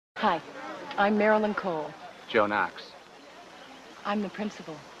Hi, I'm Marilyn Cole. Joe Knox. I'm the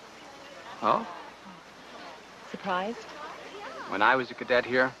principal. Oh? Surprised? When I was a cadet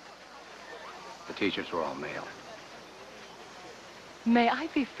here, the teachers were all male. May I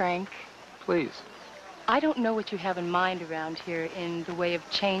be frank? Please. I don't know what you have in mind around here in the way of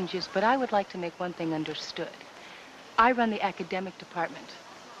changes, but I would like to make one thing understood. I run the academic department.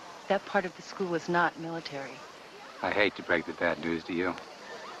 That part of the school is not military. I hate to break the bad news to you,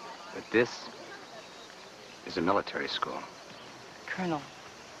 but this is a military school. Colonel,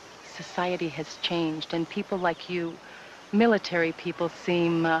 society has changed, and people like you, military people,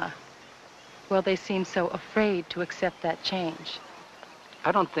 seem, well, they seem so afraid to accept that change.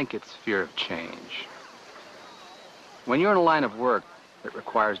 I don't think it's fear of change. When you're in a line of work that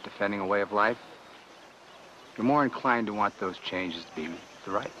requires defending a way of life, you're more inclined to want those changes to be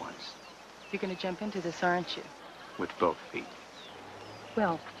the right ones. You're going to jump into this, aren't you? With both feet.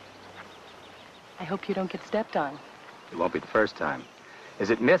 Well, I hope you don't get stepped on. It won't be the first time. Is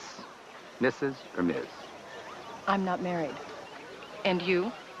it Miss, Mrs., or Ms.? I'm not married. And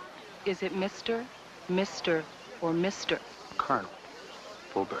you? Is it Mr., Mr., or Mr.? Colonel.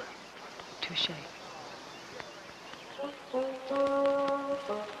 Full birth. Touché.